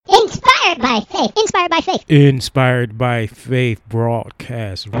Inspired by faith. Inspired by faith. Inspired by Faith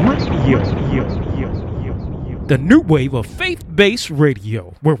broadcast radio. The new wave of faith-based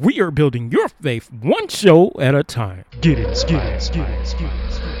radio, where we are building your faith one show at a time. Get inspired.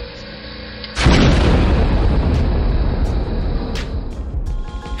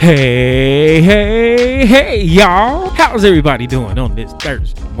 Hey, y'all. How's everybody doing on this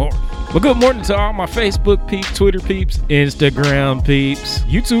Thursday morning? Well, good morning to all my Facebook peeps, Twitter peeps, Instagram peeps,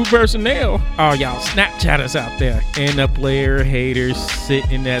 YouTube personnel, all y'all Snapchatters out there, and the player haters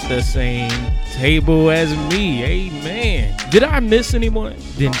sitting at the same table as me. Amen. Did I miss anyone?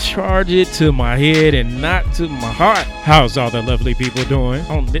 Then charge it to my head and not to my heart. How's all the lovely people doing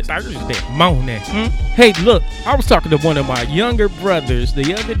on this Thursday morning? Hey, look, I was talking to one of my younger brothers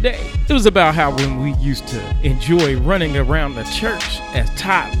the other day. It was about how when we used to enjoy running around the church as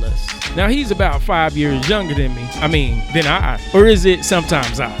toddlers. Now, he's about 5 years younger than me. Than I. Or is it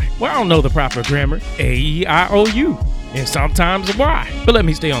sometimes I? Well, I don't know the proper grammar. A-E-I-O-U. And sometimes Y. But let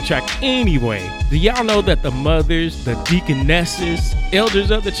me stay on track anyway. Do y'all know that the mothers, the deaconesses, elders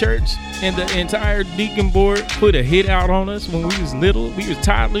of the church, and the entire deacon board put a hit out on us when we was little? We was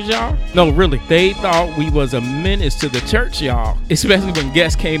toddlers, y'all? No, really. They thought we was a menace to the church, y'all. Especially when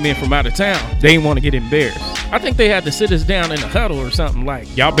guests came in from out of town. They didn't want to get embarrassed. I think they had to sit us down in a huddle or something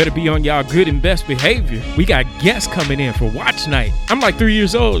like, y'all better be on y'all good and best behavior. We got guests coming in for watch night. I'm like 3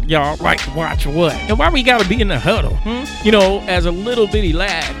 years old, y'all. Like, watch what? And why we gotta be in the huddle? You know, as a little bitty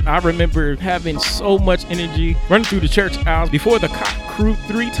lad, I remember having so much energy running through the church aisles before the cock crew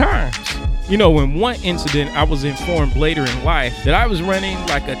 3 times. You know, in one incident, I was informed later in life that I was running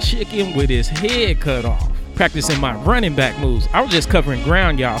like a chicken with his head cut off, practicing my running back moves. I was just covering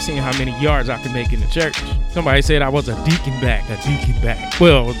ground, y'all, seeing how many yards I could make in the church. Somebody said I was a deacon back.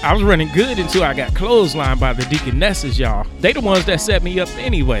 Well, I was running good until I got clotheslined by the deaconesses, y'all. They the ones that set me up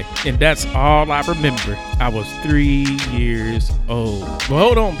anyway. And that's all I remember. I was 3 years old. Well,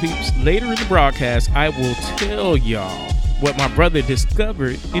 hold on, peeps. Later in the broadcast, I will tell y'all what my brother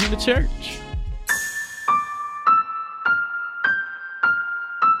discovered in the church.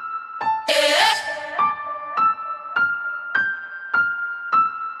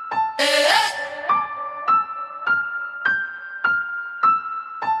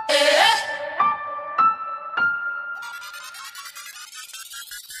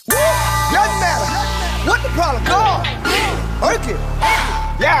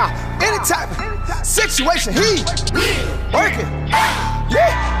 Situation, he working.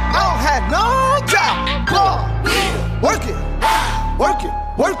 Yeah, I don't have no job. God, work it. Yeah, work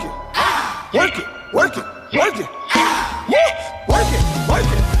it.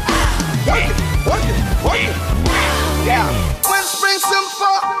 Yeah, when spring, summer,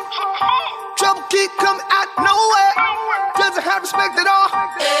 fall, trouble keep coming out nowhere. Doesn't have respect at all.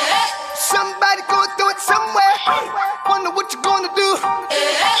 Somebody going through it somewhere. Wonder what you're gonna do.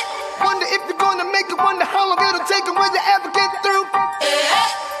 Wonder if you're gonna make it. Wonder how long it'll take and will you ever get through.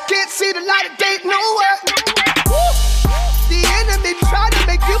 Can't see the light of day nowhere. The enemy trying to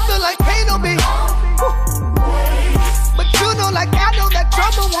make you feel like pain on me. But you know, like I know, that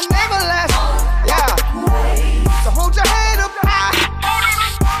trouble will never last. Yeah. So hold your head up high.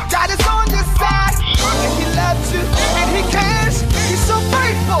 God is on your side. And he loves you and he cares. He's so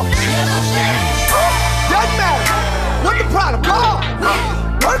faithful. Doesn't matter what the problem. God,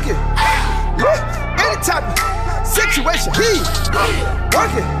 work it. Yeah, any type of situation, he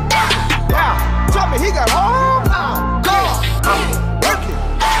working. Yeah, tell me he got all power. God, work it.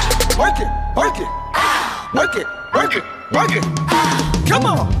 Come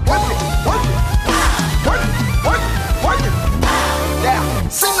on, work it. Yeah,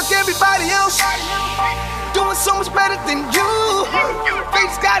 seem like everybody else doing so much better than you.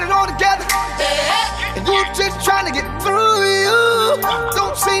 Faith's got it all together, and you just trying to get through you.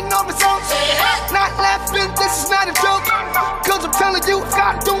 Don't see no results, not laughing, this is not a joke. Cause I'm telling you, if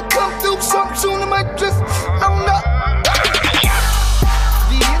God don't come through something soon, I might just, I don't know.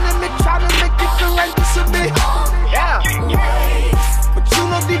 The enemy try to make you feel like this of me. Yeah, but you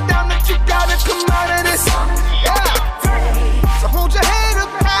know deep down that you gotta come out of this. Yeah, so hold your head up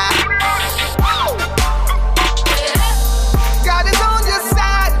high. God is on your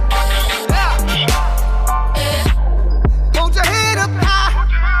side. Yeah. Hold your head up high.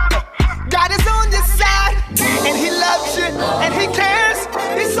 God is on your side, and he loves you, and he cares.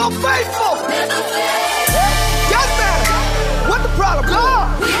 He's so faithful. Doesn't matter what the problem. God,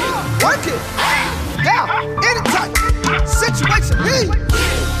 work it. Yeah, any type situation, he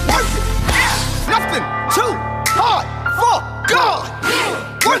work it. Nothing too hard for God.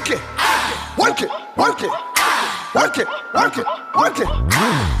 Work it. work it.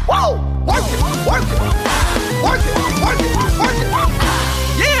 Whoa, work it, work it. Work it, work it, work it.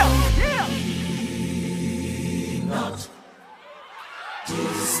 Yeah. Not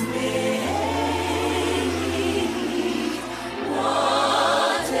dismay.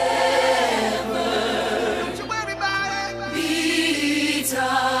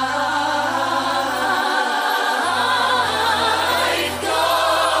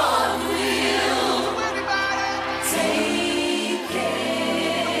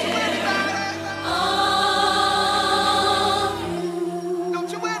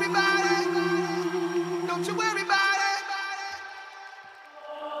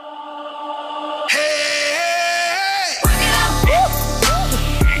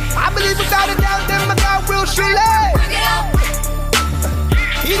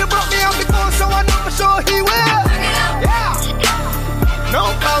 He done brought me on before, so I know for sure he will. Yeah.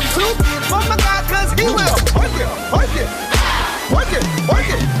 No problem too. Oh my God, cause he will. Work it, work it, work it, work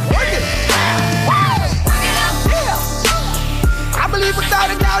it, work it. Yeah. I believe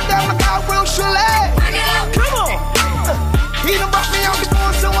without a doubt that my God will surely. Come on. He done brought me on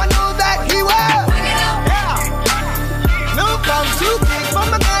before, so I know that he will. Yeah. No problem too. Oh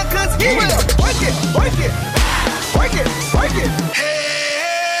my God, cause he will. Work it, work it, work it, work it.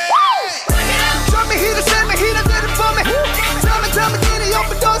 He done sent me, he done did it for me. Tell me, did he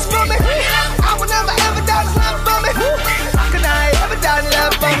open doors for me? I will never ever doubt his love for me. How can I ever doubt his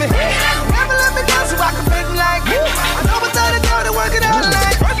love for me? Never let me down so I can make him like me. I know without a doubt to work it out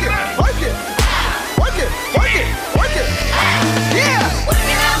like. Work it, work it, work it, work it, work it. Yeah.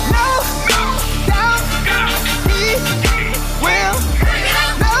 No doubt he will. No doubt he will.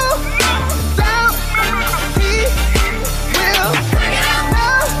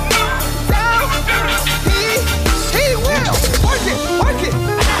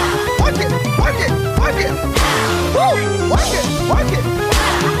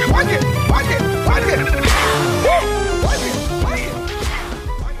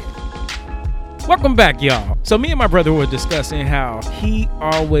 Welcome back, y'all. So me and my brother were discussing how he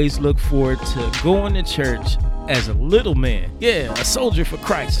always looked forward to going to church as a little man. Yeah, a soldier for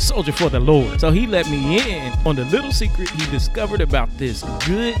Christ, a soldier for the Lord. So he let me in on the little secret he discovered about this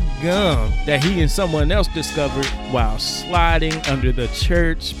good gum that he and someone else discovered while sliding under the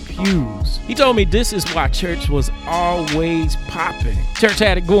church pews. He told me this is why church was always popping. Church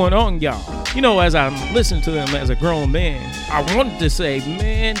had it going on, y'all. You know, as I'm listening to him as a grown man, I wanted to say,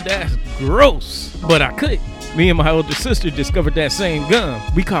 man, that's gross, but I couldn't. Me and my older sister discovered that same gum.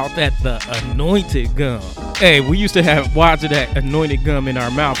 We called that the anointed gum. Hey, we used to have wads of that anointed gum in our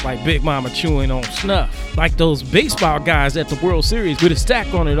mouth like Big Mama chewing on snuff. Like those baseball guys at the World Series with a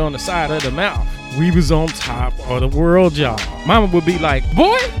stack on it on the side of the mouth. We was on top of the world, y'all. Mama would be like,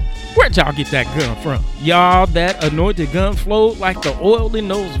 boy, where'd y'all get that gum from? Y'all, that anointed gum flowed like the oil in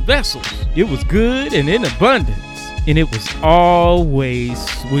those vessels. It was good and in abundance, and it was always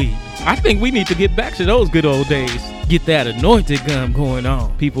sweet. I think we need to get back to those good old days. Get that anointed gum going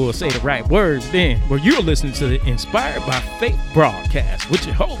on. People will say the right words then. Well, you're listening to the Inspired by Faith broadcast with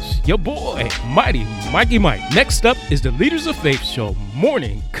your host, your boy, Mighty Mikey Mike. Next up is the Leaders of Faith Show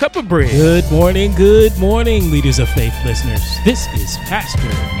Morning Cup of Bread. Good morning, Leaders of Faith listeners. This is Pastor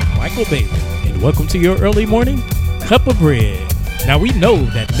Michael Bailey, and welcome to your early morning Cup of Bread. Now, we know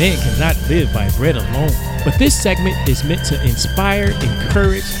that man cannot live by bread alone, but this segment is meant to inspire,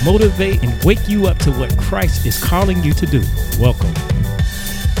 encourage, motivate, and wake you up to what Christ is calling you to do. Welcome.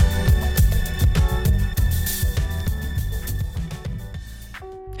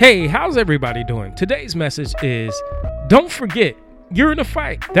 Hey, how's everybody doing? Today's message is, don't forget, you're in a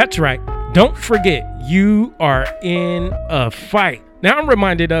fight. That's right. Don't forget, you are in a fight. Now, I'm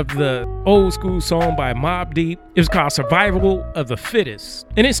reminded of the old school song by Mobb Deep. It was called Survival of the Fittest.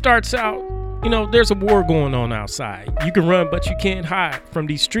 And it starts out, you know, there's a war going on outside. You can run, but you can't hide from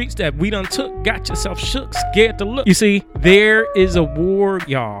these streets that we done took. Got yourself shook, scared to look. You see, there is a war,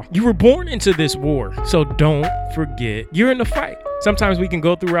 y'all. You were born into this war. So don't forget, you're in a fight. Sometimes we can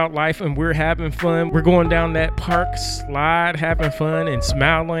go throughout life and we're having fun. We're going down that park slide, having fun and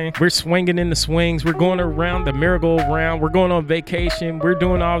smiling. We're swinging in the swings. We're going around the merry-go-round. We're going on vacation. We're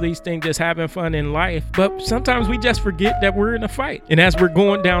doing all these things, just having fun in life. But sometimes we just forget that we're in a fight. And as we're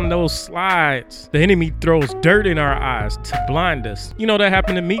going down those slides, the enemy throws dirt in our eyes to blind us. You know, that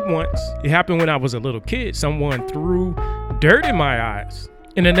happened to me once. It happened when I was a little kid. Someone threw dirt in my eyes.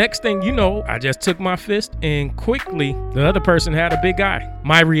 And the next thing you know, I just took my fist and quickly the other person had a big eye.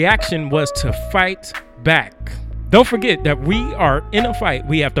 My reaction was to fight back. Don't forget that we are in a fight.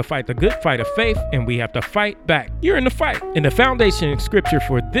 We have to fight the good fight of faith, and we have to fight back. You're in the fight. And the foundation scripture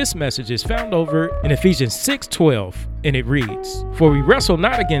for this message is found over in Ephesians 6:12, and it reads, "For we wrestle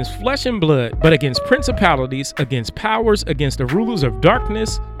not against flesh and blood, but against principalities, against powers, against the rulers of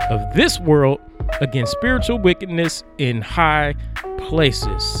darkness of this world, against spiritual wickedness in high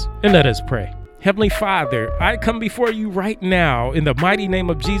places." And let us pray. Heavenly Father, I come before you right now in the mighty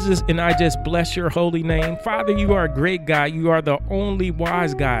name of Jesus, and I just bless your holy name. Father, you are a great God. You are the only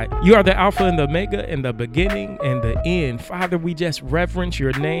wise God. You are the Alpha and the Omega, and the beginning and the end. Father, we just reverence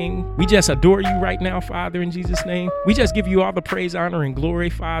your name. We just adore you right now, Father, in Jesus' name. We just give you all the praise, honor, and glory,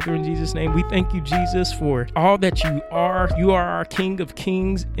 Father, in Jesus' name. We thank you, Jesus, for all that you are. You are our King of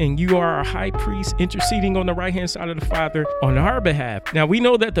Kings, and you are our high priest interceding on the right-hand side of the Father on our behalf. Now, we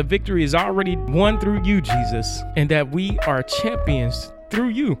know that the victory is already won through you, Jesus, and that we are champions through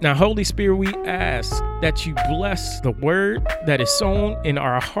you. Now, Holy Spirit, we ask that you bless the word that is sown in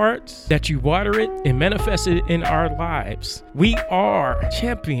our hearts, that you water it and manifest it in our lives. We are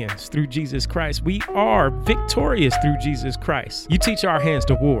champions through Jesus Christ. We are victorious through Jesus Christ. You teach our hands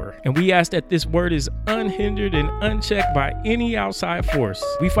to war, and we ask that this word is unhindered and unchecked by any outside force.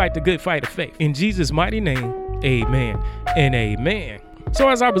 We fight the good fight of faith. In Jesus' mighty name, amen and amen. So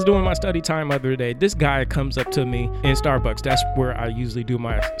as I was doing my study time the other day, this guy comes up to me in Starbucks. That's where I usually do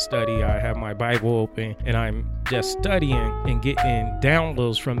my study. I have my Bible open and I'm just studying and getting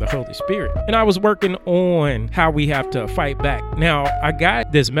downloads from the Holy Spirit. And I was working on how we have to fight back. Now, I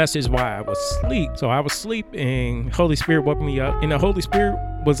got this message while I was asleep. So I was asleep and Holy Spirit woke me up, and the Holy Spirit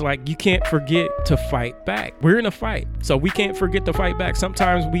was like, you can't forget to fight back. We're in a fight, so we can't forget to fight back.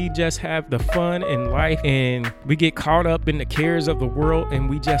 Sometimes we just have the fun in life and we get caught up in the cares of the world, and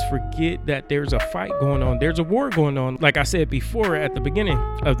we just forget that there's a fight going on. There's a war going on. Like I said before at the beginning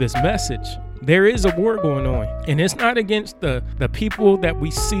of this message, there is a war going on, and it's not against the people that we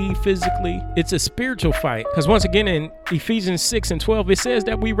see physically. It's a spiritual fight, because once again in Ephesians 6:12, it says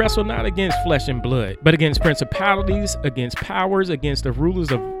that we wrestle not against flesh and blood, but against principalities, against powers, against the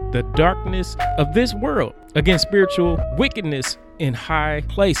rulers of the darkness of this world, against spiritual wickedness in high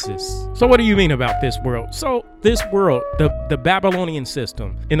places. So what do you mean about this world? So this world, the Babylonian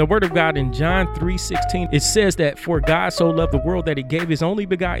system, in the word of God in John 3:16, it says that for God so loved the world that he gave his only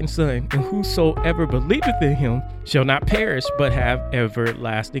begotten son, and whosoever believeth in him shall not perish but have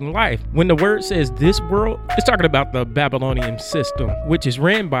everlasting life. When the word says this world, it's talking about the Babylonian system, which is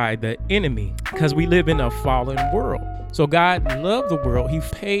ran by the enemy, because we live in a fallen world. So God loved the world. He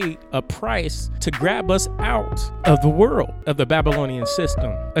paid a price to grab us out of the world, of the Babylonian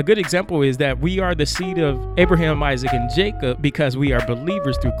system. A good example is that we are the seed of Abraham, Isaac, and Jacob because we are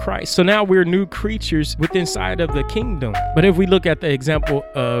believers through Christ. So now we're new creatures within inside of the kingdom. But if we look at the example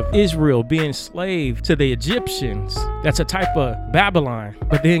of Israel being slave to the Egyptians, that's a type of Babylon.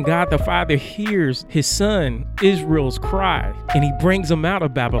 But then God the Father hears his son Israel's cry, and he brings them out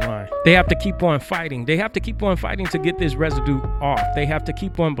of Babylon. They have to keep on fighting. They have to keep on fighting to get this residue off. They have to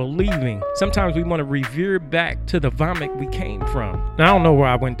keep on believing. Sometimes we want to revere back to the vomit we came from. Now, I don't know where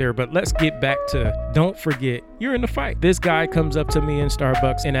I went there, but let's get back to don't forget you're in the fight. This guy comes up to me in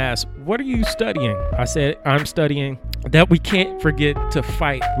Starbucks and asks, "What are you studying?" I said, "I'm studying that we can't forget to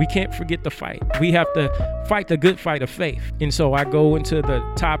fight. We can't forget to fight. We have to fight the good fight of faith." And so I go into the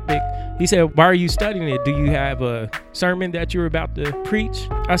topic. He said, "Why are you studying it? Do you have a sermon that you're about to preach?"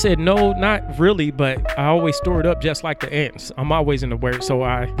 I said, "No, not really, but I always store it up just like the ants. I'm always in the word." So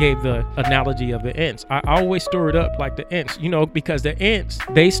I gave the analogy of the ants. I always store it up like the ants, because the ants,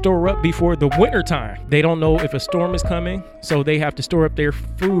 they store up before the winter time. They don't know if a storm is coming, so they have to store up their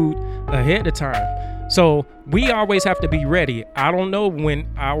food ahead of time. So we always have to be ready. I don't know when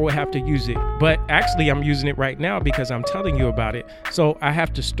I will have to use it, but actually I'm using it right now because I'm telling you about it. So I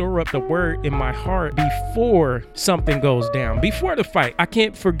have to store up the word in my heart before something goes down, before the fight. I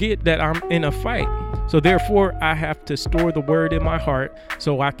can't forget that I'm in a fight. So therefore I have to store the word in my heart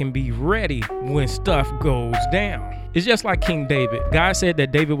so I can be ready when stuff goes down. It's just like King David. God said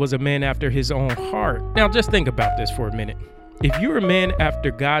that David was a man after his own heart. Now just think about this for a minute. If you're a man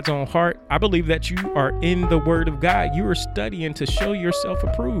after God's own heart, I believe that you are in the word of God. You are studying to show yourself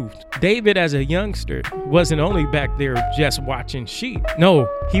approved. David, as a youngster, wasn't only back there just watching sheep. No,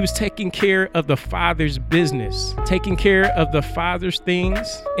 he was taking care of the Father's business, taking care of the Father's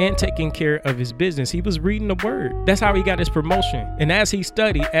things, and taking care of his business. He was reading the word. That's how he got his promotion. And as he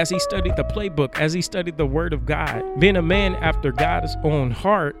studied the playbook, as he studied the word of God, being a man after God's own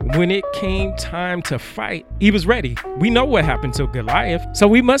heart, when it came time to fight, he was ready. We know what happened. happened to Goliath. So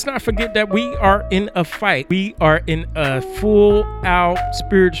we must not forget that we are in a fight. We are in a full out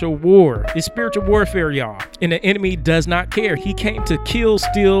spiritual war. It's spiritual warfare, y'all. And the enemy does not care. He came to kill,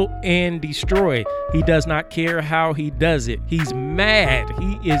 steal, and destroy. He does not care how he does it. He's mad.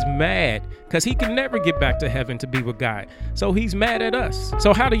 He is mad because he can never get back to heaven to be with God. So he's mad at us.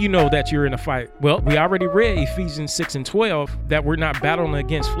 So how do you know that you're in a fight? Well, we already read Ephesians 6:12 that we're not battling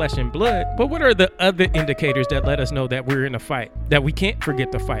against flesh and blood. But what are the other indicators that let us know that we're in a fight, that we can't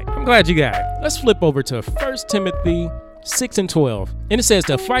forget the fight? I'm glad you got it. Let's flip over to 1 Timothy 6:12. And it says,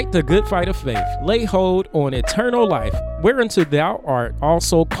 to fight the good fight of faith, lay hold on eternal life, whereunto thou art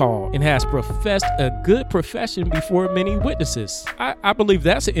also called, and hast professed a good profession before many witnesses. I believe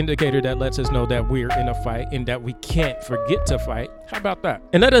that's an indicator that lets us know that we're in a fight and that we can't forget to fight. How about that?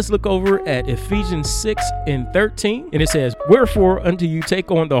 And let us look over at Ephesians 6:13. And it says, wherefore unto you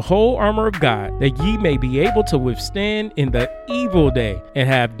take on the whole armor of God, that ye may be able to withstand in the evil day, and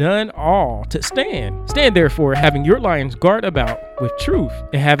have done all to stand. Stand therefore, having your loins guard about with truth,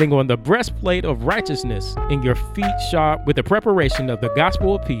 and having on the breastplate of righteousness, and your feet shod with the preparation of the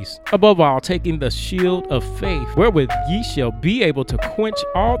gospel of peace. Above all, taking the shield of faith, wherewith ye shall be able to quench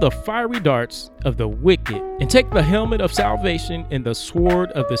all the fiery darts of the wicked, and take the helmet of salvation and the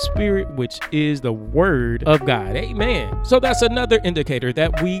sword of the Spirit, which is the word of God. Amen. So that's another indicator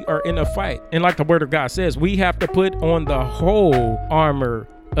that we are in a fight. And like the word of God says, we have to put on the whole armor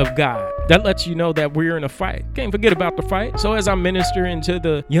of God. That lets you know that we're in a fight. Can't forget about the fight. So as I'm ministering to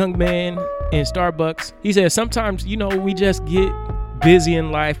the young man in Starbucks, he says sometimes, we just get busy in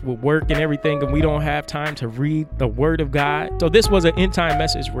life with work and everything, and we don't have time to read the word of God. So this was an end time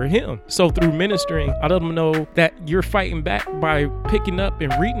message for him. So through ministering, I let him know that you're fighting back by picking up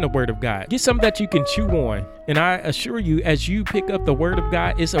and reading the word of God. Get something that you can chew on. And I assure you, as you pick up the word of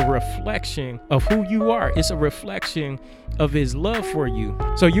God, it's a reflection of who you are. It's a reflection of his love for you.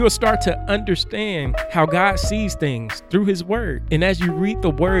 So you'll start to understand how God sees things through his word. And as you read the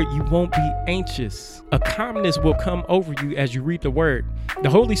word, you won't be anxious. A calmness will come over you as you read the word. The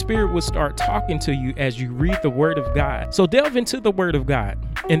Holy Spirit will start talking to you as you read the word of God. So delve into the word of God.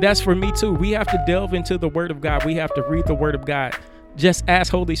 And that's for me too. We have to delve into the word of God. We have to read the word of God. Just ask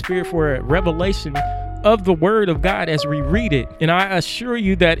Holy Spirit for a revelation of the word of God as we read it. And I assure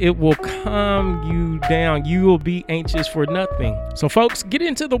you that it will calm you down. You will be anxious for nothing. So folks, get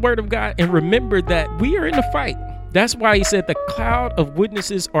into the word of God and remember that we are in a fight. That's why he said the cloud of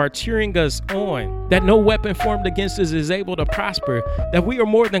witnesses are cheering us on, that no weapon formed against us is able to prosper, that we are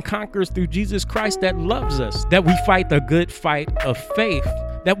more than conquerors through Jesus Christ that loves us, that we fight the good fight of faith,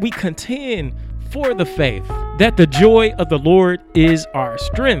 that we contend for the faith, that the joy of the Lord is our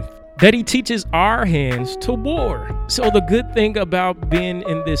strength, that he teaches our hands to war. So the good thing about being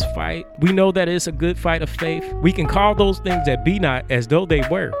in this fight, we know that it's a good fight of faith. We can call those things that be not as though they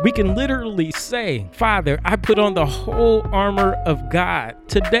were. We can literally say, Father, I put on the whole armor of God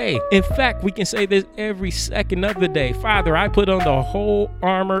today. In fact, we can say this every second of the day. Father, I put on the whole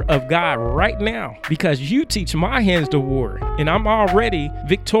armor of God right now because you teach my hands to war, and I'm already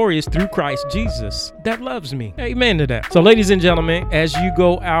victorious through Christ Jesus that loves me. Amen to that. So ladies and gentlemen, as you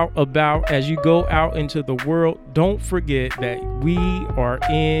go out into the world, don't forget that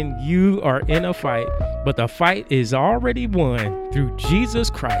you are in a fight, but the fight is already won through Jesus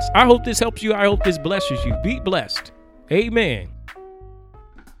Christ. I hope this helps you. I hope this blesses you. Be blessed. Amen.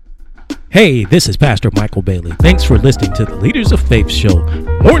 Hey, this is Pastor Michael Bailey. Thanks for listening to the Leaders of Faith Show,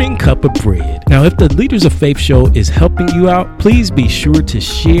 Morning Cup of Bread. Now, if the Leaders of Faith Show is helping you out, please be sure to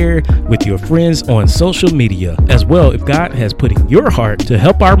share with your friends on social media. As well, if God has put in your heart to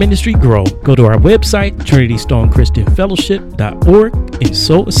help our ministry grow, go to our website, TrinityStoneChristianFellowship.org, and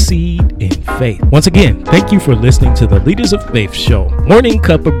sow a seed in faith. Once again, thank you for listening to the Leaders of Faith Show, Morning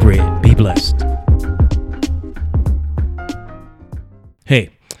Cup of Bread. Be blessed.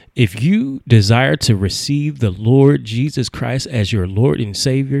 Hey. If you desire to receive the Lord Jesus Christ as your Lord and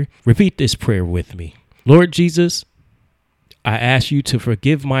Savior, repeat this prayer with me. Lord Jesus, I ask you to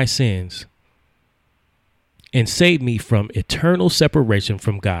forgive my sins and save me from eternal separation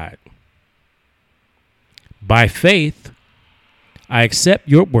from God. By faith, I accept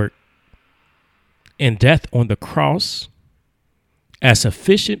your work and death on the cross as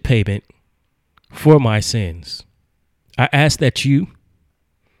sufficient payment for my sins. I ask that you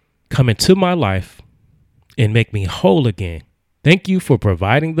come into my life and make me whole again. Thank you for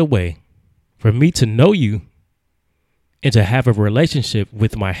providing the way for me to know you and to have a relationship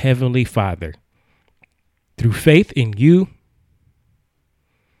with my Heavenly Father. Through faith in you,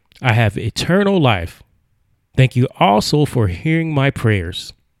 I have eternal life. Thank you also for hearing my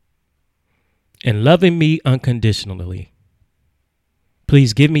prayers and loving me unconditionally.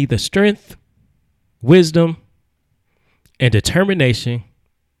 Please give me the strength, wisdom, and determination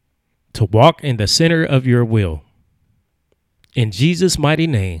to walk in the center of your will. In Jesus' mighty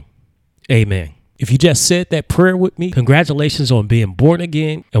name, amen. If you just said that prayer with me, congratulations on being born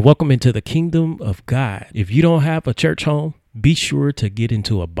again and welcome into the kingdom of God. If you don't have a church home, be sure to get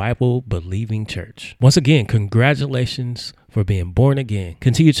into a Bible-believing church. Once again, congratulations for being born again.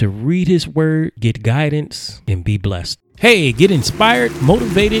 Continue to read his word, get guidance, and be blessed. Hey, get inspired,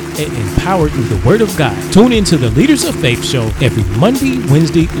 motivated, and empowered through the word of God. Tune into the Leaders of Faith show every Monday,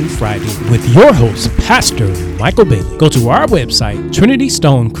 Wednesday, and Friday with your host, Pastor Michael Bailey. Go to our website,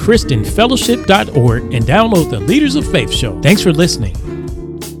 TrinityStoneChristianFellowship.org, and download the Leaders of Faith show. Thanks for listening.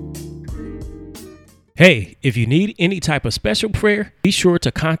 Hey, if you need any type of special prayer, be sure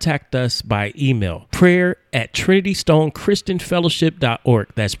to contact us by email, prayer@TrinityStoneChristianFellowship.org.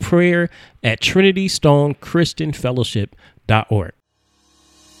 That's prayer@TrinityStoneChristianFellowship.org.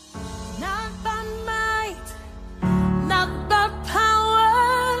 Not by might, not by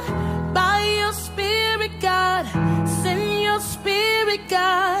power, by your spirit, God. Send your spirit,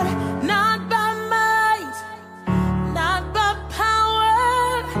 God. Not by might, not by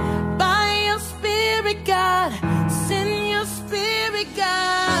power, by your spirit, God. Send your spirit, God.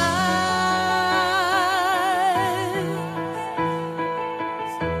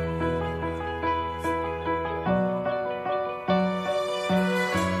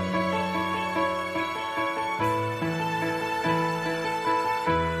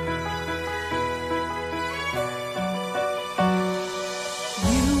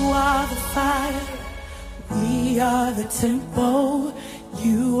 You are the fire, we are the tempo.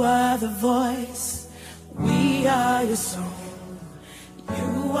 You are the voice, we are your song.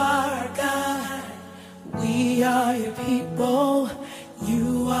 You are our God, we are your people.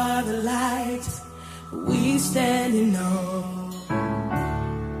 You are the light, we stand in awe.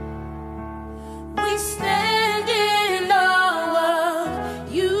 We stand in awe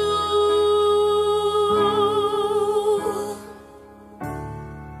of you.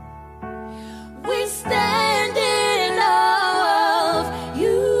 We stand in awe of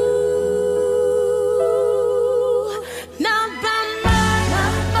you. Not by might,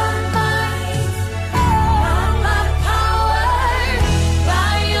 not by might, not by power,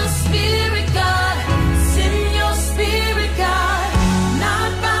 by your spirit, God. Send your spirit, God.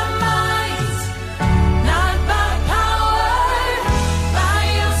 Not by might, not by power, by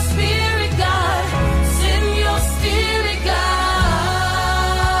your spirit, God. Send your spirit, God.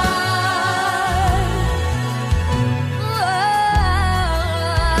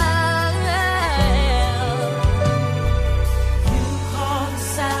 You call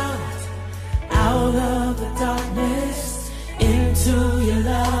us out of the darkness, into your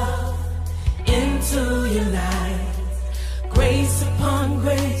love, into your light. Grace upon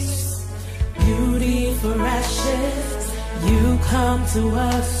grace, beauty for ashes. You come to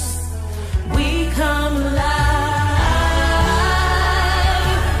us, we come alive.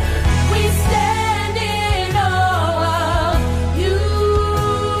 We stand in awe of you.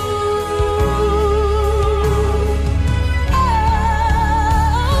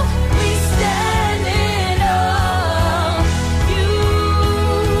 Oh, we stand in awe of you.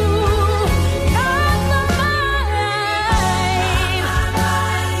 Not by might,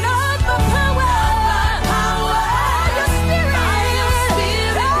 not by power, by your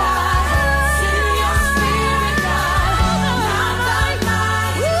spirit, God. Send your spirit,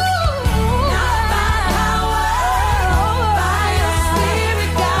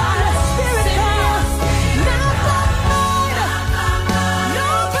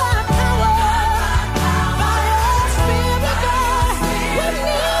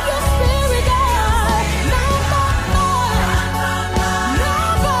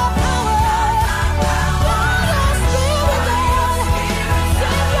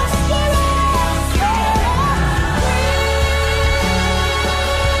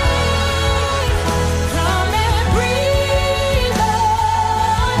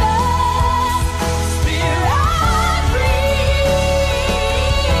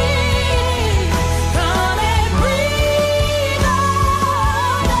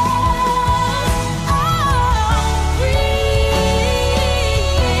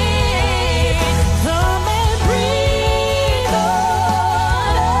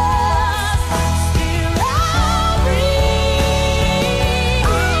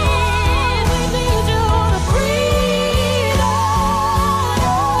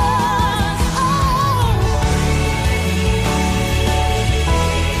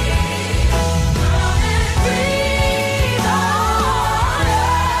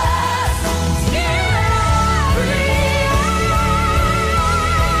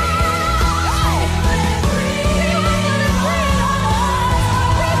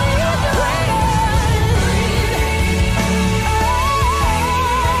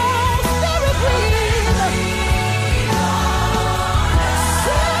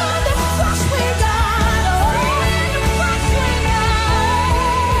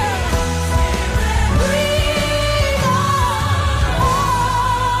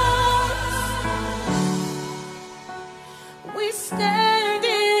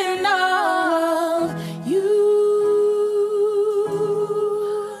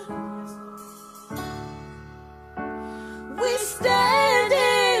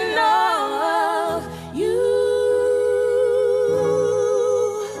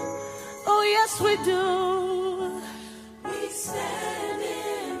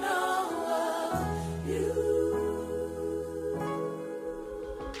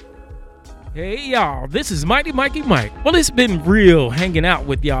 Hey y'all, this is Mighty Mikey Mike. Well, it's been real hanging out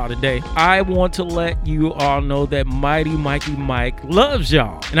with y'all today. I want to let you all know that Mighty Mikey Mike loves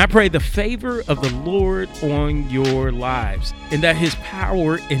y'all. And I pray the favor of the Lord on your lives, and that his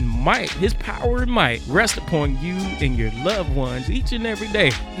power and might rest upon you and your loved ones each and every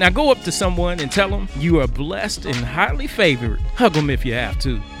day. Now go up to someone and tell them you are blessed and highly favored. Hug them if you have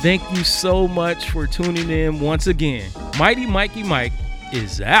to. Thank you so much for tuning in once again. Mighty Mikey Mike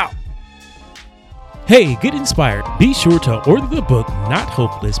is out. Hey, get inspired. Be sure to order the book Not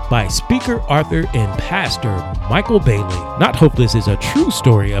Hopeless by speaker, author, and pastor Michael Bailey. Not Hopeless is a true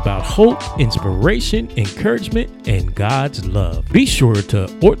story about hope, inspiration, encouragement, and God's love. Be sure to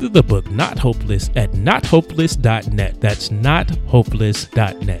order the book Not Hopeless at nothopeless.net. That's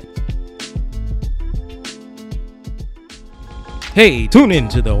nothopeless.net. Hey, tune in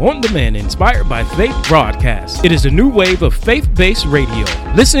to the On-Demand Inspired by Faith broadcast. It is a new wave of faith-based radio.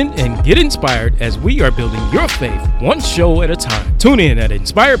 Listen and get inspired as we are building your faith one show at a time. Tune in at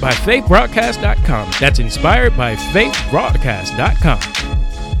inspiredbyfaithbroadcast.com. That's inspiredbyfaithbroadcast.com.